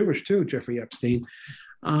was Jewish too, Jeffrey Epstein.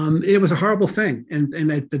 It was a horrible thing,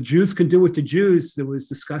 and that the Jews can do what the Jews. It was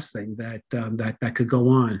disgusting that could go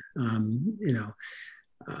on.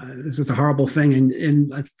 This is a horrible thing,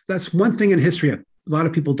 and that's one thing in history a lot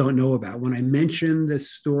of people don't know about. When I mention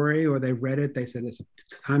this story or they read it, they said it's a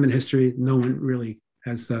time in history no one really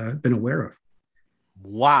has been aware of.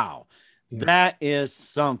 Wow. Yeah. That is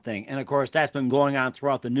something. And of course, that's been going on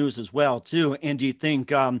throughout the news as well, too. And do you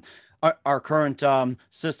think our current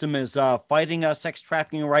system is fighting sex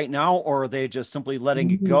trafficking right now, or are they just simply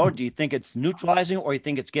letting it go? Do you think it's neutralizing, or you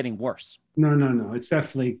think it's getting worse? No. It's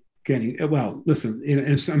definitely getting, well, listen,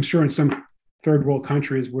 and I'm sure in some third world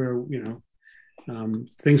countries where,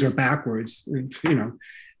 things are backwards,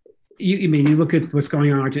 you look at what's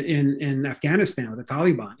going on in Afghanistan with the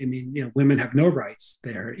Taliban. Women have no rights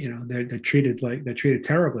there. They're treated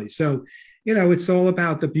terribly. So, it's all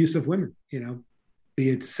about the abuse of women, be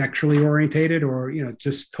it sexually orientated or,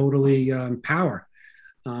 just totally power.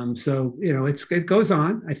 So, it goes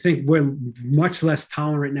on. I think we're much less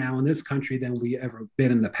tolerant now in this country than we ever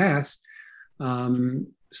been in the past.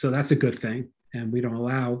 So that's a good thing. And we don't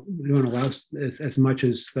allow as much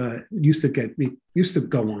as used to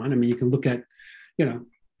go on. You can look at,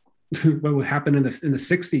 what would happen in the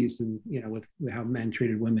 60s and, with how men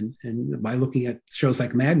treated women, and by looking at shows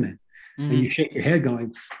like Mad Men, and you shake your head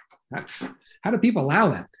going, how do people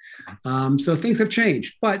allow that? So things have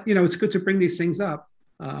changed, but, it's good to bring these things up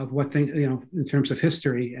of what things, in terms of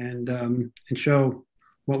history and show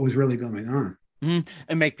what was really going on. And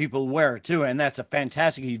make people aware too. And that's a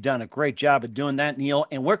fantastic. You've done a great job of doing that, Neil.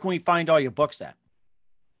 And where can we find all your books at?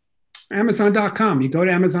 Amazon.com. You go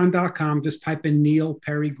to Amazon.com, just type in Neil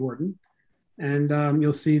Perry Gordon, and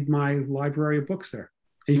you'll see my library of books there.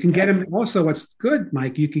 And you can get them also. What's good,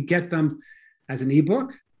 Mike, you could get them as an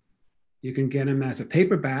ebook, you can get them as a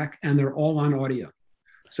paperback, and they're all on audio.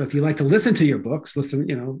 So if you like to listen to your books,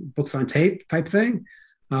 books on tape type thing,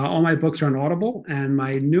 all my books are on Audible. And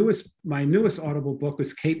my newest Audible book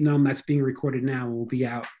is Cape Numb. That's being recorded now and will be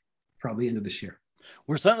out probably end of this year.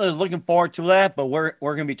 We're certainly looking forward to that, but we're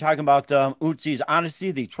going to be talking about Ötzi's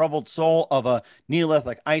Odyssey, the troubled soul of a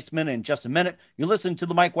Neolithic Iceman, in just a minute. You listen to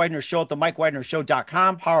The Mike Wagner Show at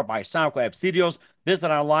themikewagnershow.com, powered by Sonic Web Studios.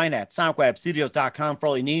 Visit online at sonicwebstudios.com for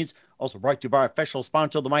all your needs. Also brought to you by our official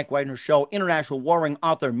sponsor of The Mike Wagner Show, international warring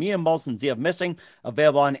author Mia Molson's of Missing,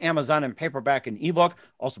 available on Amazon in paperback and ebook.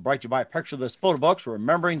 Also brought to you by Picture This Photo Books,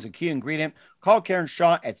 Remembering's a key ingredient. Call Karen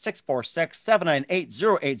Shaw at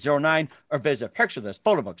 646-798-0809 or visit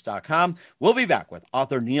picturethisphotobooks.com. We'll be back with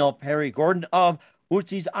author Neil Perry Gordon of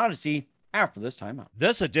Ötzi's Odyssey after this time out.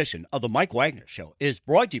 This edition of The Mike Wagner Show is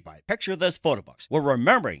brought to you by Picture This Photo Books, where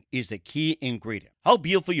remembering is the key ingredient. How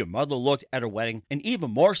beautiful your mother looked at her wedding, and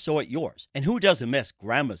even more so at yours. And who doesn't miss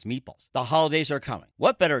Grandma's meatballs? The holidays are coming.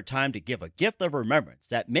 What better time to give a gift of remembrance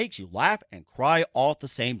that makes you laugh and cry all at the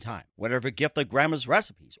same time? Whatever gift of Grandma's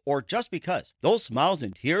recipes, or just because, those smiles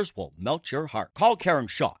and tears will melt your heart. Call Karen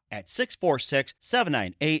Shaw at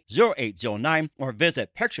 646-798-0809 or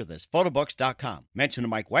visit picturethisphotobooks.com. Mention The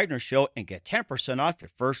Mike Wagner Show and get 10% off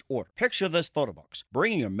your first order. Picture This Photo Books,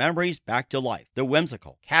 bringing your memories back to life. They're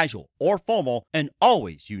whimsical, casual, or formal, and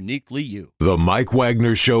always uniquely you. The Mike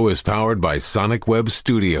Wagner Show is powered by Sonic Web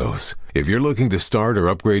Studios. If you're looking to start or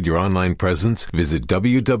upgrade your online presence, visit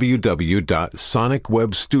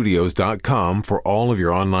www.sonicwebstudios.com for all of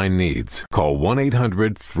your online needs. Call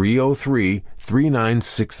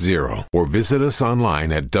 1-800-303-3960 or visit us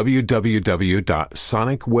online at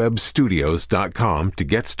www.sonicwebstudios.com to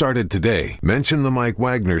get started today. Mention The Mike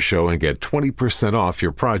Wagner Show and get 20% off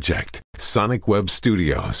your project. Sonic Web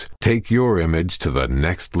Studios. Take your image to the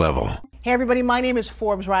next level. Hey everybody, my name is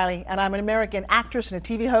Forbes Riley, and I'm an American actress and a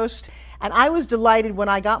TV host. And I was delighted when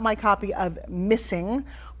I got my copy of Missing,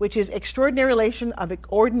 which is Extraordinary Relation of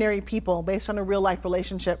Ordinary People based on a real life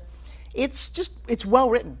relationship. It's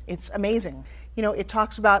well written. It's amazing. You know, it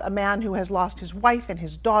talks about a man who has lost his wife and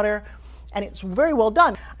his daughter, and it's very well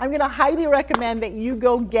done. I'm going to highly recommend that you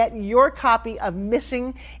go get your copy of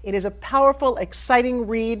Missing. It is a powerful, exciting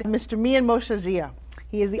read. Mr. Mian Moshe Zia.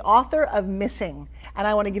 He is the author of Missing. And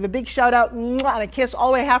I want to give a big shout out and a kiss all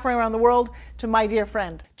the way halfway around the world to my dear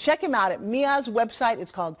friend. Check him out at Mia's website.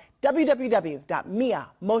 It's called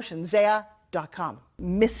www.miamoshenzea.com.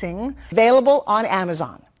 Missing, available on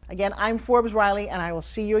Amazon. Again, I'm Forbes Riley, and I will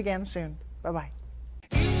see you again soon. Bye-bye.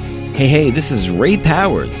 Hey, this is Ray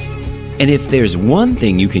Powers. And if there's one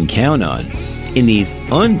thing you can count on in these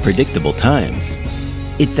unpredictable times,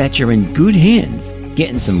 it's that you're in good hands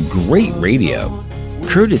getting some great radio,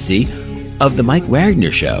 courtesy of The Mike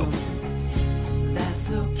Wagner Show.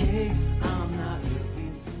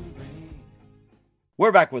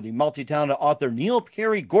 We're back with the multi-talented author Neil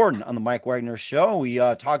Perry Gordon on The Mike Wagner Show. We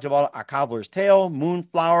talked about A Cobbler's Tale,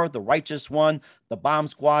 Moonflower, The Righteous One, The Bomb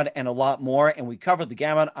Squad, and a lot more. And we covered the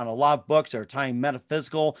gamut on a lot of books that are tying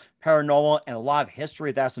metaphysical, paranormal, and a lot of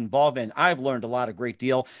history that's involved. And I've learned a great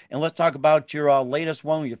deal. And let's talk about your latest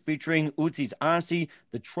one. You're featuring Ötzi's Odyssey,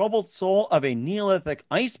 The Troubled Soul of a Neolithic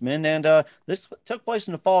Iceman. And this took place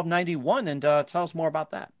in the fall of '91. And tell us more about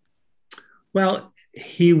that. Well,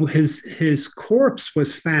 his corpse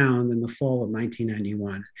was found in the fall of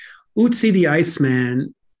 1991. Ötzi the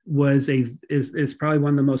Iceman is probably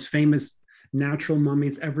one of the most famous natural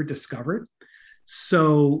mummies ever discovered.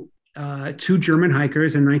 So two German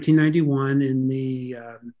hikers in 1991 in the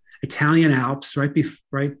Italian Alps, right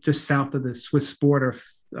just south of the Swiss border,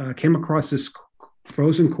 came across this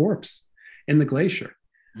frozen corpse in the glacier.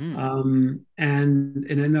 And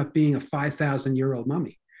it ended up being a 5,000-year-old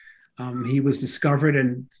mummy. He was discovered,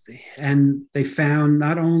 and they found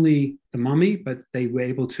not only the mummy, but they were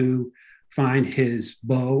able to find his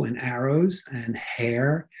bow and arrows and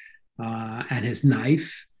hair, and his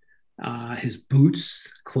knife, his boots,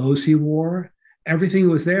 clothes he wore. Everything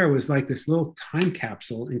was there. It was like this little time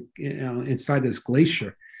capsule inside this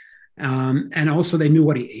glacier. And also they knew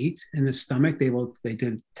what he ate in his stomach. They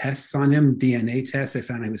did tests on him, DNA tests. They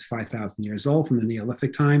found he was 5,000 years old from the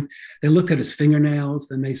Neolithic time. They looked at his fingernails,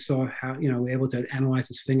 and they saw how, able to analyze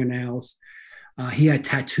his fingernails. He had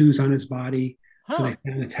tattoos on his body. So they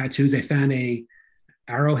found the tattoos. They found a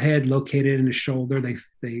arrowhead located in his shoulder. They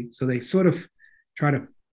sort of try to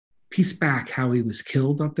piece back how he was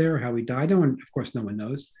killed up there, how he died. No one, of course, no one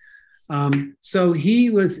knows. So he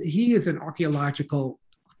is an archaeological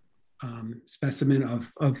specimen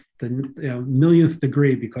of the millionth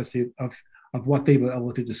degree because of what they were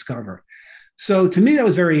able to discover. So to me, that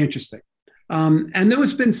was very interesting. And there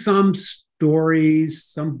has been some stories,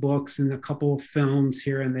 some books, and a couple of films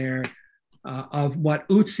here and there of what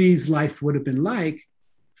Utzi's life would have been like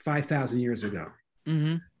 5,000 years ago.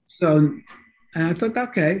 Mm-hmm. So, and I thought,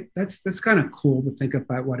 okay, that's kind of cool to think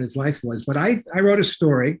about what his life was. But I wrote a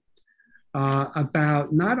story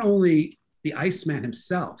about not only the Iceman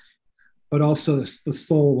himself, but also the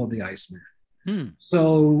soul of the Iceman.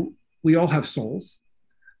 So we all have souls.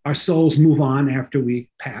 Our souls move on after we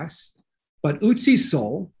pass. But Utzi's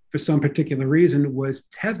soul, for some particular reason, was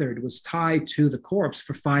tied to the corpse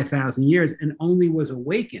for 5,000 years and only was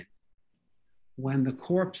awakened when the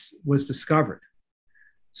corpse was discovered.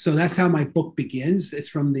 So that's how my book begins. It's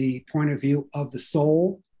from the point of view of the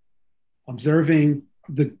soul, observing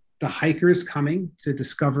the hikers coming to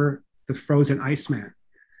discover the frozen Iceman.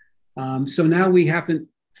 So now we have to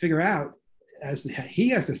figure out, as he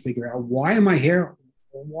has to figure out, why am I here?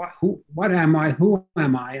 What am I? Who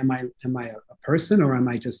am I? Am I a person, or am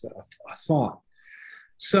I just a thought?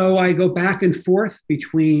 So I go back and forth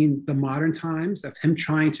between the modern times of him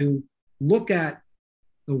trying to look at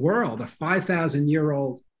the world, a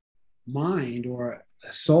 5,000-year-old mind or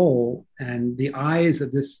a soul, and the eyes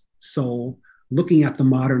of this soul looking at the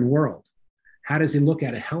modern world. How does he look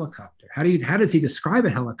at a helicopter? How does he describe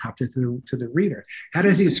a helicopter to the reader? How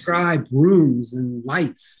does he describe rooms and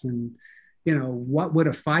lights and what would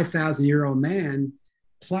a 5,000-year-old man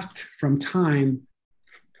plucked from time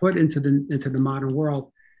put into the modern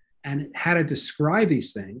world, and how to describe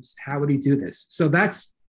these things? How would he do this? So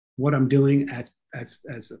that's what I'm doing as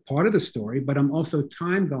a part of the story, but I'm also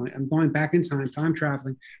I'm going back in time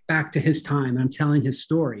traveling back to his time. I'm telling his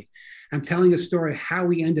story. I'm telling a story how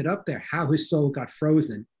he ended up there, how his soul got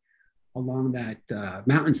frozen along that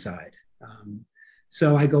mountainside.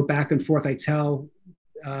 So I go back and forth. I tell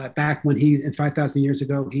back when in 5,000 years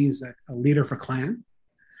ago, he's a leader for clan.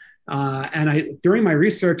 And during my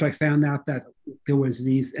research, I found out that there was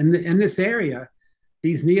in this area,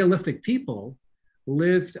 these Neolithic people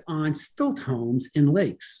lived on stilt homes in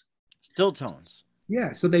lakes. Stilt homes?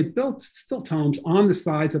 Yeah, so they built stilt homes on the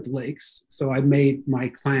sides of lakes. So I made my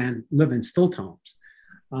clan live in stilt homes.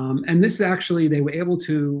 And this actually, they were able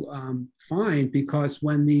to find because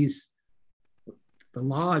when the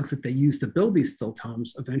logs that they used to build these stilt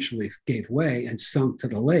homes eventually gave way and sunk to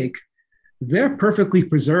the lake, they're perfectly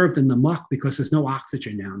preserved in the muck because there's no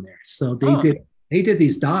oxygen down there. So they did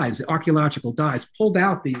these dives, archaeological dives, pulled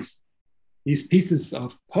out these pieces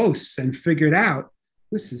of posts and figured out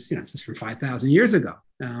this is from 5,000 years ago.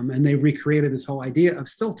 And they recreated this whole idea of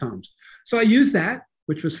stilt homes. So I used that,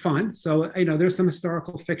 which was fun. So, there's some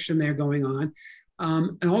historical fiction there going on.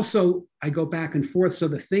 And also I go back and forth. So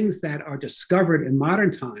the things that are discovered in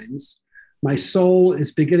modern times, my soul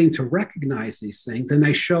is beginning to recognize these things, and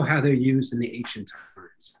I show how they're used in the ancient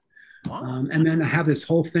times. Wow. And then I have this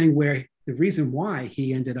whole thing where the reason why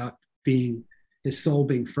he ended up his soul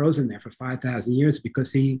being frozen there for 5,000 years,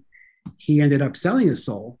 because he ended up selling his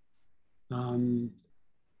soul to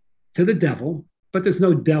the devil, but there's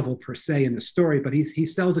no devil per se in the story, but he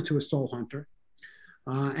sells it to a soul hunter.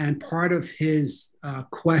 And part of his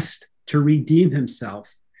quest to redeem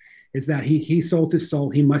himself is that he sold his soul.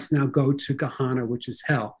 He must now go to Gehenna, which is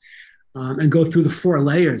hell, and go through the 4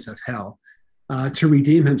 layers of hell to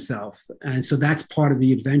redeem himself. And so that's part of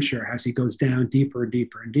the adventure as he goes down deeper and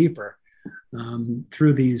deeper and deeper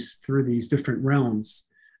through these different realms.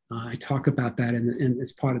 I talk about that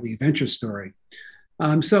as part of the adventure story.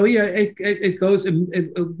 So yeah, it goes,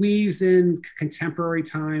 it weaves in contemporary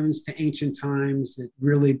times to ancient times. It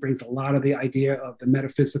really brings a lot of the idea of the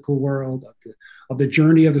metaphysical world, of the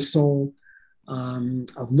journey of the soul,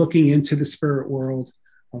 of looking into the spirit world,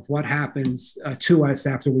 of what happens to us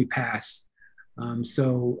after we pass.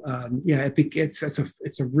 Yeah,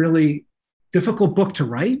 it's a really difficult book to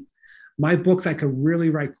write. My books I could really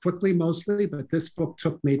write quickly mostly, but this book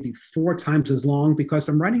took maybe 4 times as long because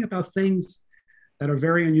I'm writing about things that are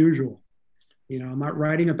very unusual. I'm not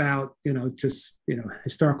writing about, just,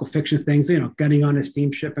 historical fiction things, getting on a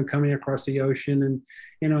steamship and coming across the ocean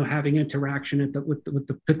and, having interaction with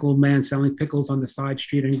the pickle man selling pickles on the side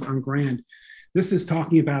street on Grand. This is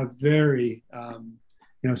talking about very,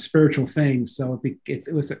 spiritual things. So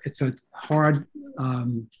it's a hard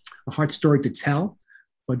story to tell,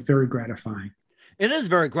 but very gratifying. It is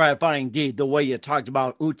very gratifying indeed, the way you talked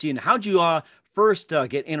about Uti. And how'd you first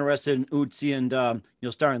get interested in Ötzi and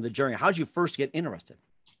starting the journey? How did you first get interested?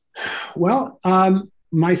 Well,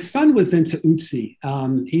 my son was into Ötzi.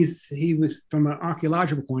 He was, from an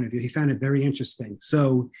archaeological point of view, he found it very interesting.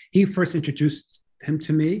 So he first introduced him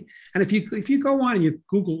to me. And if you go on and you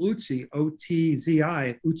Google Ötzi, Otzi,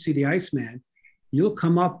 Ötzi the Iceman, you'll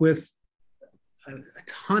come up with a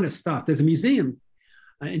ton of stuff. There's a museum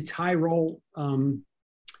in Tyrol,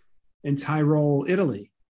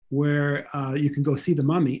 Italy, where you can go see the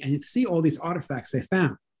mummy and you see all these artifacts they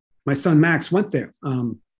found. My son Max went there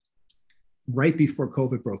right before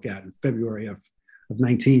COVID broke out in February of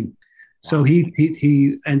 19. So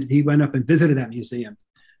he went up and visited that museum.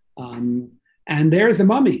 And there's the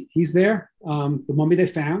mummy. He's there. The mummy they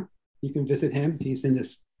found. You can visit him. He's in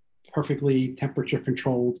this perfectly temperature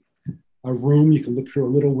controlled room. You can look through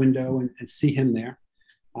a little window and see him there.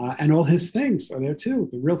 And all his things are there too,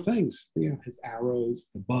 the real things. His arrows,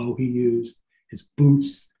 the bow he used, his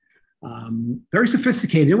boots. Very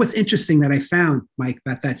sophisticated. You know what's interesting that I found, Mike,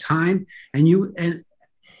 at that time, and you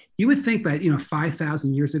would think that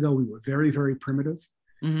 5,000 years ago we were very, very primitive.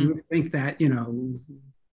 Mm-hmm. You would think that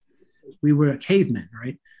we were cavemen,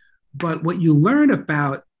 right? But what you learn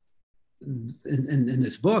about in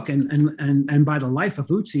this book and by the life of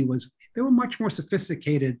Ötzi was they were much more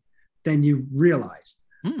sophisticated than you realized.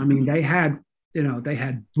 I mean, they had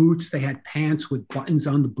boots, they had pants with buttons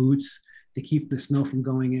on the boots to keep the snow from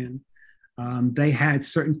going in. They had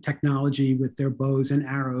certain technology with their bows and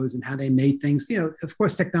arrows and how they made things. Of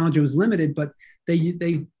course, technology was limited, but they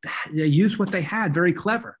used what they had, very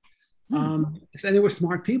clever. So they were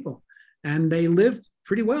smart people, and they lived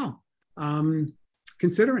pretty well,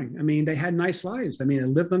 considering. I mean, they had nice lives. I mean, they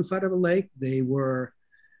lived on the side of a lake. They were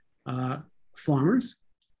farmers.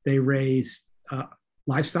 They raised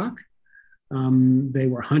livestock. They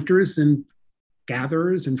were hunters and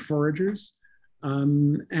gatherers and foragers.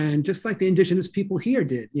 And just like the indigenous people here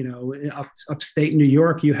did, upstate New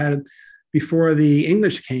York, you had, before the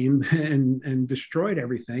English came and destroyed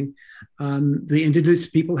everything, the indigenous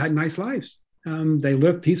people had nice lives. They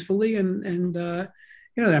lived peacefully, and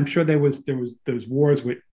I'm sure there was wars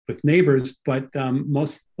with neighbors, but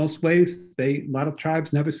most ways a lot of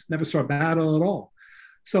tribes never saw a battle at all.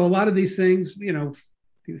 So a lot of these things,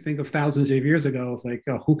 you think of thousands of years ago, of like,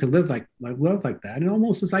 who could live like that? And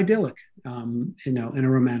almost as idyllic, in a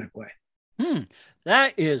romantic way.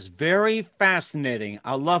 That is very fascinating.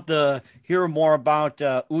 I'd love to hear more about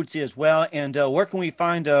Ötzi as well. And where can we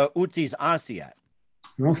find Ötzi's Odyssey at?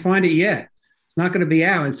 We won't find it yet. It's not going to be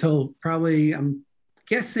out until probably, I'm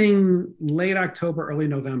guessing, late October, early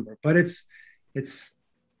November. But it's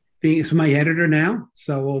my editor now,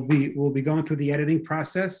 so we'll be going through the editing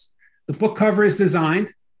process. The book cover is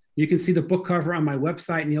designed. You can see the book cover on my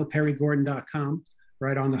website, neilperrygordon.com.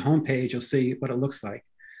 Right on the homepage, you'll see what it looks like.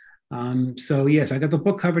 So yes, I got the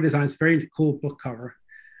book cover design. It's a very cool book cover.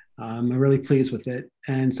 I'm really pleased with it.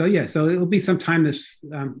 And so it'll be sometime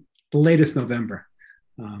the latest November,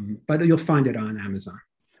 but you'll find it on Amazon.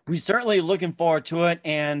 We're certainly looking forward to it,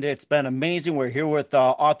 and it's been amazing. We're here with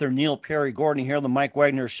author Neil Perry Gordon here on the Mike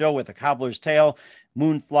Wagner Show with The Cobbler's Tale,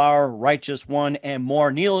 Moonflower, Righteous One, and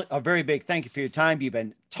more. Neil, a very big thank you for your time. You've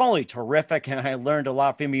been totally terrific, and I learned a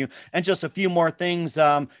lot from you. And just a few more things,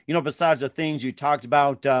 besides the things you talked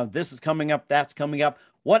about, this is coming up, that's coming up.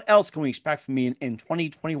 What else can we expect from you in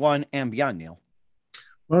 2021 and beyond, Neil?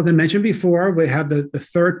 Well, as I mentioned before, we have the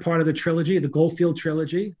third part of the trilogy, the Goldfield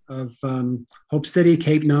trilogy of Hope City,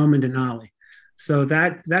 Cape Nome, and Denali. So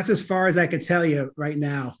that's as far as I could tell you right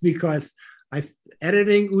now, because I'm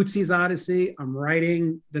editing Ötzi's Odyssey, I'm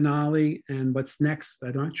writing Denali, and what's next,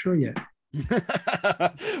 I'm not sure yet.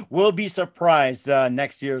 We'll be surprised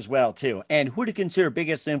next year as well, too. And who do you consider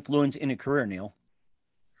biggest influence in your career, Neil?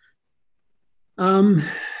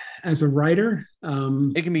 As a writer?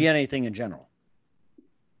 It can be anything in general.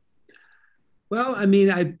 Well, I mean,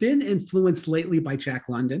 I've been influenced lately by Jack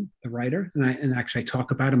London, the writer, and actually I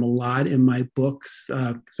talk about him a lot in my books,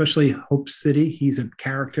 especially Hope City. He's a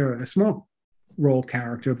character, a small role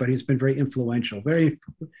character, but he's been very influential, very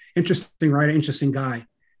interesting writer, interesting guy,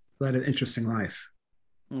 who had an interesting life.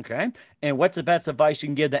 Okay. And what's the best advice you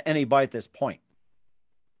can give to anybody at this point?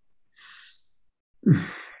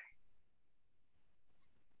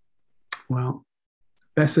 Well,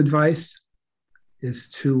 best advice is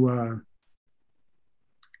to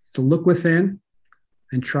look within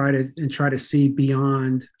and try to see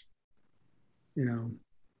beyond,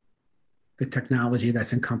 the technology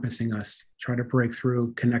that's encompassing us. Try to break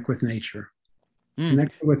through, connect with nature.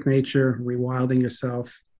 Connect with nature, rewilding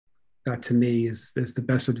yourself. That to me is the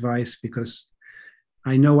best advice, because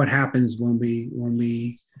I know what happens when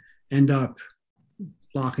we end up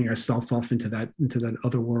locking ourselves off into that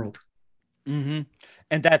other world. Mm-hmm.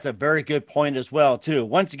 And that's a very good point as well, too.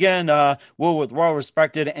 Once again, we're with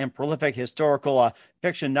well-respected and prolific historical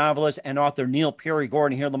fiction novelist and author Neil Perry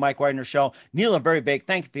Gordon here on the Mike Wagner Show. Neil, a very big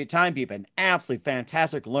thank you for your time. You've been absolutely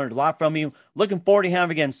fantastic. Learned a lot from you. Looking forward to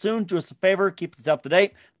having you again soon. Do us a favor. Keep us up to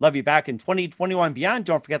date. Love you back in 2021 beyond.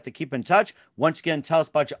 Don't forget to keep in touch. Once again, tell us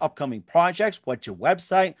about your upcoming projects. What's your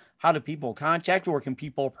website? How do people contact you? Where can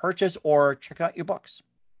people purchase or check out your books?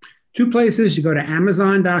 2 places. You go to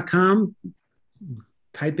Amazon.com.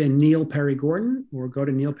 Type in Neil Perry Gordon, or go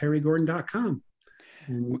to neilperrygordon.com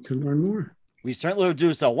and you can learn more. We certainly will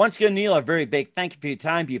do so. Once again, Neil, a very big thank you for your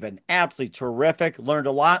time. You've been absolutely terrific. Learned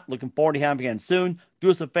a lot. Looking forward to having you again soon. Do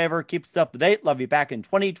us a favor. Keep us up to date. Love you back in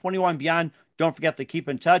 2021 beyond. Don't forget to keep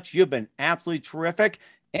in touch. You've been absolutely terrific.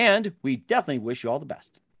 And we definitely wish you all the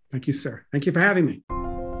best. Thank you, sir. Thank you for having me.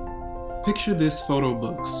 Picture this photo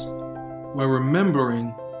books, where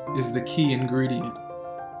remembering is the key ingredient.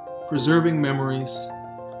 Preserving memories,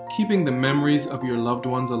 keeping the memories of your loved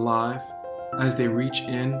ones alive as they reach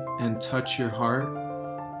in and touch your heart.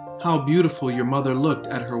 How beautiful your mother looked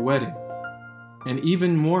at her wedding, and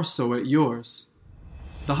even more so at yours.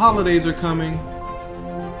 The holidays are coming.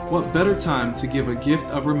 What better time to give a gift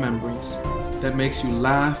of remembrance that makes you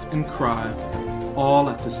laugh and cry all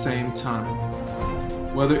at the same time?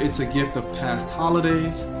 Whether it's a gift of past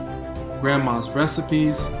holidays, grandma's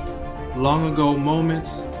recipes, long ago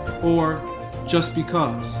moments, or just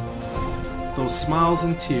because. Those smiles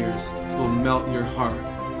and tears will melt your heart.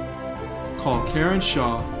 Call Karen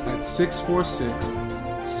Shaw at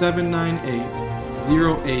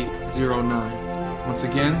 646-798-0809. Once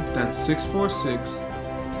again, that's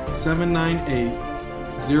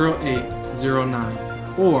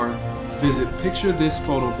 646-798-0809. Or visit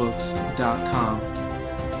picturethisphotoBooks.com.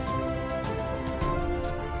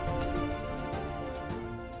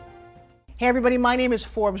 Hey everybody, my name is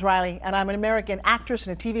Forbes Riley, and I'm an American actress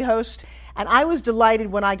and a TV host. And I was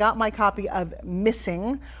delighted when I got my copy of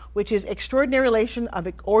Missing, which is Extraordinary Relation of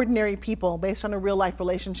Ordinary People based on a real life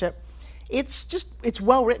relationship. It's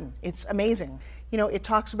well written. It's amazing. You know, it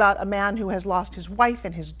talks about a man who has lost his wife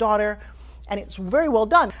and his daughter, and it's very well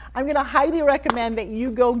done. I'm going to highly recommend that you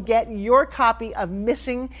go get your copy of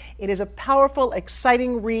Missing. It is a powerful,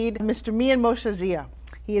 exciting read. Mr. Mian Moshe Zia.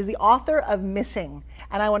 He is the author of Missing.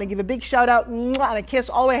 And I want to give a big shout out and a kiss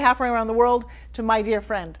all the way halfway around the world to my dear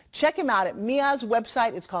friend. Check him out at Mia's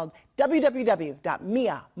website. It's called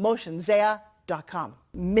www.miamotionzea.com.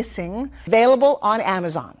 Missing, available on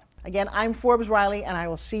Amazon. Again, I'm Forbes Riley, and I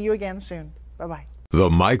will see you again soon. Bye-bye. The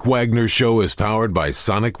Mike Wagner Show is powered by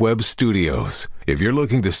Sonic Web Studios. If you're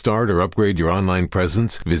looking to start or upgrade your online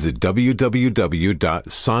presence, visit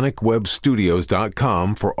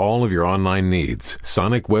www.sonicwebstudios.com for all of your online needs.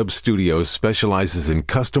 Sonic Web Studios specializes in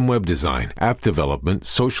custom web design, app development,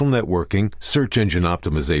 social networking, search engine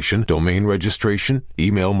optimization, domain registration,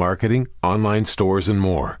 email marketing, online stores, and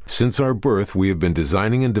more. Since our birth, we have been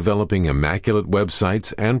designing and developing immaculate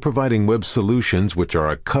websites and providing web solutions which are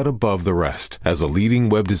a cut above the rest. As a leading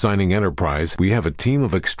web designing enterprise, we have a team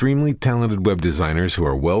of extremely talented web designers who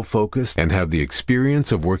are well-focused and have the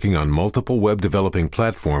experience of working on multiple web developing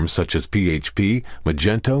platforms such as PHP,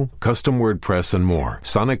 Magento, Custom WordPress, and more.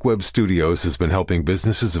 Sonic Web Studios has been helping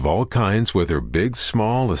businesses of all kinds, whether big,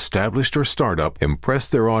 small, established, or startup, impress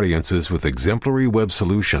their audiences with exemplary web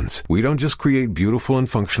solutions. We don't just create beautiful and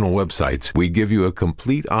functional websites. We give you a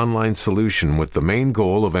complete online solution with the main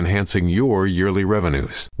goal of enhancing your yearly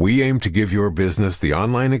revenues. We aim to give your business the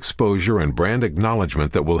online exposure and brand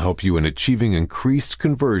acknowledgement that will help you in achieving increased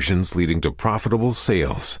conversions leading to profitable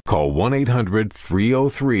sales. Call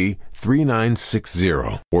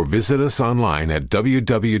 1-800-303-3960 or visit us online at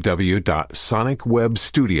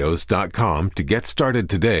www.sonicwebstudios.com to get started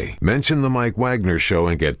today. Mention the Mike Wagner Show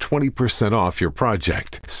and get 20% off your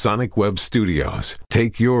project. Sonic Web Studios.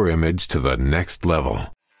 Take your image to the next level.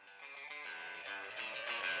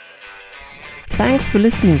 Thanks for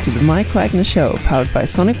listening to the Mike Wagner Show, powered by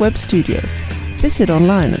Sonic Web Studios. Visit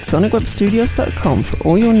online at sonicwebstudios.com for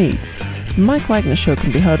all your needs. The Mike Wagner Show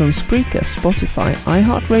can be heard on Spreaker, Spotify,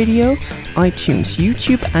 iHeartRadio, iTunes,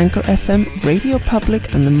 YouTube, Anchor FM, Radio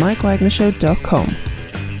Public, and themikewagnershow.com.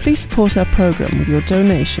 Please support our program with your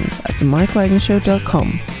donations at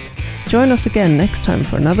themikewagnershow.com. Join us again next time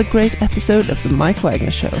for another great episode of The Mike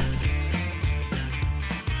Wagner Show.